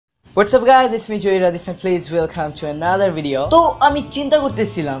What's up guys, it's me Jahir Radif and please welcome to another video. তো আমি চিন্তা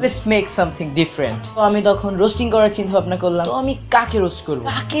করতেছিলাম let's make something different. তো আমি তখন রোস্টিং করার চিন্তা ভাবনা করলাম। তো আমি কাকে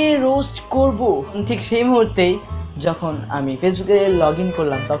রোস্ট করব? ঠিক সেই মুহূর্তেই যখন আমি ফেসবুকে লগইন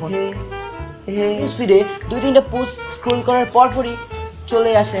করলাম তখন ফিরে দুই তিনটা পোস্ট স্ক্রল করার পরই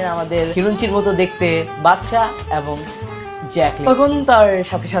চলে আসে আমাদের হিরোইনচির মতো দেখতে বাদশা এবং জ্যাকলিন। তখন তার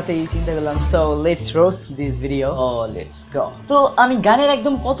সাথে সাথেই চিন্তা করলাম so let's roast this video, let's go. তো আমি গানের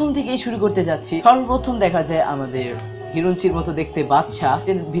একদম প্রথম থেকেই শুরু করতে যাচ্ছি। সর্বপ্রথম দেখা যায় আমাদের হিরোইনচির মতো দেখতে বাদশা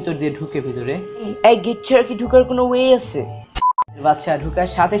ভিতর দিয়ে ঢুকে ভিতরে। এই গেট ছাড়া কি ঢোকার কোনো ওয়ে আছে? বাদশা ঢোকার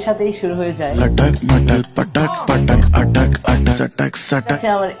সাথে সাথেই শুরু হয়ে যায় লাটাক মাটাক পাটাক পাটাক আটাক আটাক সাটাক সাটাক। আচ্ছা,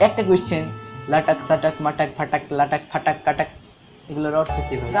 আমার একটা কোশ্চেন, লাটাক সাটাক মাটাক ফাটাক লাটাক ফাটাক কাটাক এগুলোর অর্থ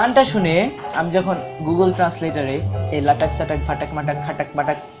কি ভাই? গানটা শুনে আমি যখন গুগল ট্রান্সলেটরে এই লাটাক সাটাক ফাটাক মাটাক খাটাক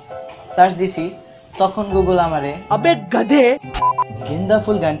মাটাক সার্চ দিছি তখন গুগল আমারে আবে গাধে গেন্দা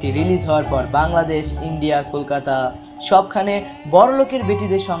ফুল গানটি রিলিজ হওয়ার পর বাংলাদেশ, ইন্ডিয়া, কলকাতা সবখানে বড় লোকের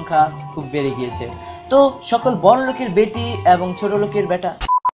বেটিদের সংখ্যা খুব বেড়ে গিয়েছে। তো সকল বড় লোকের বেটি এবং ছোট লোকের বেটা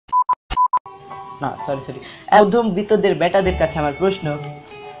মধ্যবিত্তদের বেটাদের কাছে আমার প্রশ্ন,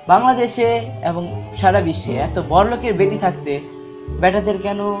 বাংলাদেশে এবং সারা বিশ্বে এত বড় লোকের বেটি থাকতে বেটাদের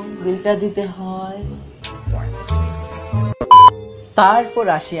কেন বিলটা দিতে হয়? তারপর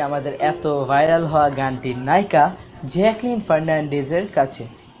আসি আমাদের এত ভাইরাল হওয়া গানটির নায়িকা জ্যাকলিন ফার্নান্ডেজের কাছে।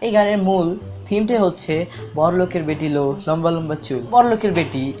 এই গানের মূল থিমটা হচ্ছে বড় লোকের বেটি লো, লম্বা লম্বা চুল। বড় লোকের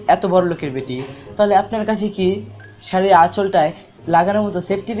বেটি, এত বড় লোকের বেটি, তাহলে আপনার কাছে কি শাড়ির আঁচলটায় লাগানোর মতো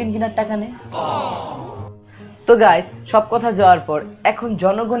সেফটি পিন কেনার টাকা নেই? তো গাইস, সব কথা যাওয়ার পর এখন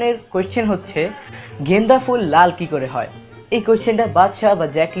জনগণের কোয়েশ্চেন হচ্ছে গেন্দা ফুল লাল কি করে হয়? এই কোয়েশ্চেনটা বাদশা বা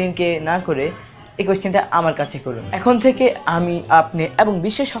জ্যাকলিনকে না করে এই কোয়েশ্চেনটা আমার কাছে করুন। এখন থেকে আমি, আপনি এবং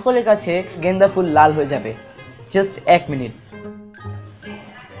বিশ্বের সকলের কাছে গেন্দা ফুল লাল হয়ে যাবে। Just 1 minute.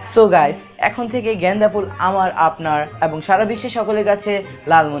 সো গাইস, এখন থেকে গেন্দা ফুল আমার, আপনার এবং সারা বিশ্বের সকলের কাছে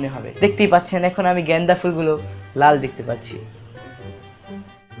লাল মনে হবে। দেখতেই পাচ্ছেন এখন আমি গেন্দা ফুলগুলো লাল দেখতে পাচ্ছি।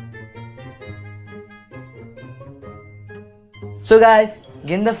 সো গাইস,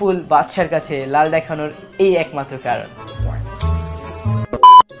 গেন্দা ফুল বাদশার কাছে লাল দেখানোর এই একমাত্র কারণ।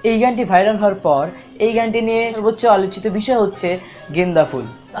 এই গানটি ভাইরাল হওয়ার পর এই গানটি নিয়ে সর্বোচ্চ আলোচিত বিষয় হচ্ছে গেন্দা ফুল।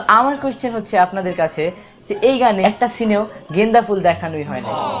 আমার কোয়েশ্চেন হচ্ছে আপনাদের কাছে যে এই গানে একটা সিনেও গেন্দা ফুল দেখানোই হয়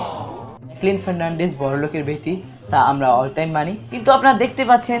না। জ্যাকলিন ফার্নান্ডেজ বড়লোকের বেটি, তা আমরা অল টাইম মানি, কিন্তু আপনারা দেখতে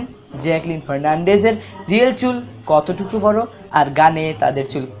পাচ্ছেন জ্যাকলিন ফার্নান্ডেজের রিয়েল চুল কতটুকু বড় আর গানে তাদের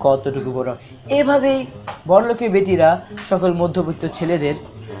চুল কতটুকু বড়। এভাবেই বড়লোকের বেটিরা সকল মধ্যবিত্ত ছেলেদের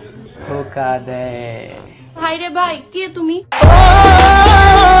ধোঁকা দেয়। ভাই রে ভাই, কে তুমি?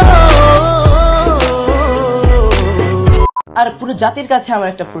 আর পুরো জাতির কাছে আমার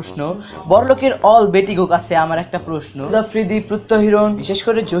একটা প্রশ্ন, বড়লোকের অল বেটিগো কাছে আমার একটা প্রশ্ন, আফ্রিদি, প্রত্যহিরণ, বিশেষ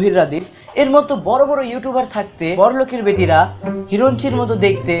করে জহির রাদিফ এর মতো বড় বড় ইউটিউবার থাকতে বড়লোকের বেটিরা হিরোইনচির মতো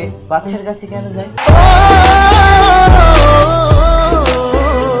দেখতে বাচ্চার কাছে কেন যায়?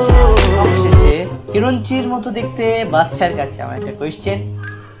 অবশেষে হিরোইনচির মতো দেখতে বাচ্চার কাছে আমার একটা কোয়েশ্চেন,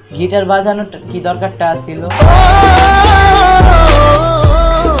 গিটার বাজানোর কি দরকারটা ছিল?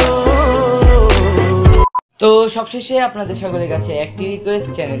 তো সবশেষে আপনাদের সকলের কাছে একটি রিকোয়েস্ট,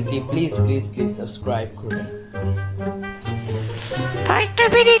 চ্যানেলটি প্লিজ প্লিজ প্লিজ সাবস্ক্রাইব করুন। আরেকটা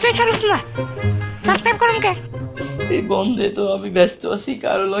ভিডিওতে ছাড়ুস না, সাবস্ক্রাইব করুন কে? এই বন্ধে তো আমি ব্যস্ত আছি,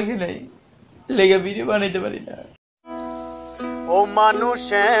 কারো লাগে নাই লেগে ভিডিও বানাইতে পারি না। ও মানুষ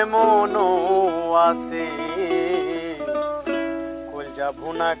এমনও আছে কলজা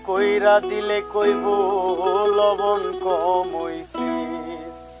ভুনা কইরা দিলে কইব লবণ কম হইছে,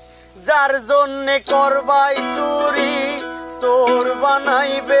 যার জন্যে করবাই চুরি চোর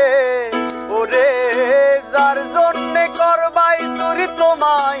বানাইবে ওরে, যার জন্যে করবাই চুরি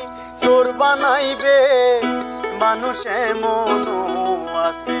তোমায় চোর বানাইবে। মানুষ এমন